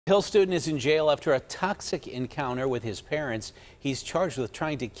Hill student is in jail after a toxic encounter with his parents. He's charged with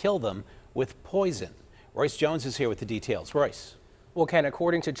trying to kill them with poison. Royce Jones is here with the details. Royce. Well, Ken,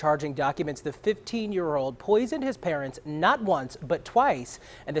 according to charging documents, the 15-year-old poisoned his parents not once, but twice,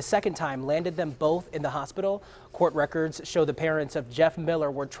 and the second time landed them both in the hospital. Court records show the parents of Jeff Miller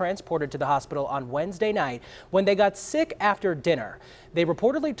were transported to the hospital on Wednesday night when they got sick after dinner. They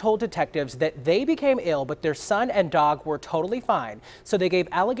reportedly told detectives that they became ill, but their son and dog were totally fine. So they gave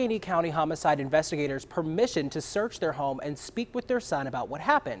Allegheny County homicide investigators permission to search their home and speak with their son about what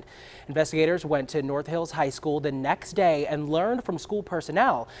happened. Investigators went to North Hills High School the next day and learned from school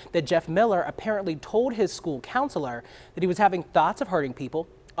personnel that Jeff Miller apparently told his school counselor that he was having thoughts of hurting people,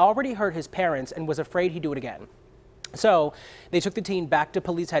 already hurt his parents, and was afraid he'd do it again. So they took the teen back to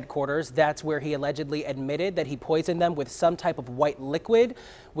police headquarters. That's where he allegedly admitted that he poisoned them with some type of white liquid,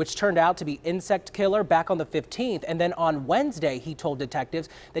 which turned out to be insect killer back on the 15th. And then on Wednesday, he told detectives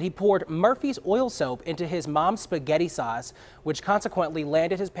that he poured Murphy's oil soap into his mom's spaghetti sauce, which consequently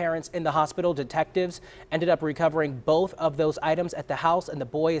landed his parents in the hospital. Detectives ended up recovering both of those items at the house, and the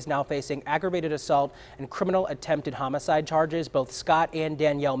boy is now facing aggravated assault and criminal attempted homicide charges. Both Scott and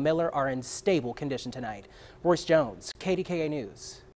Danielle Miller are in stable condition tonight. Royce Jones, KDKA News.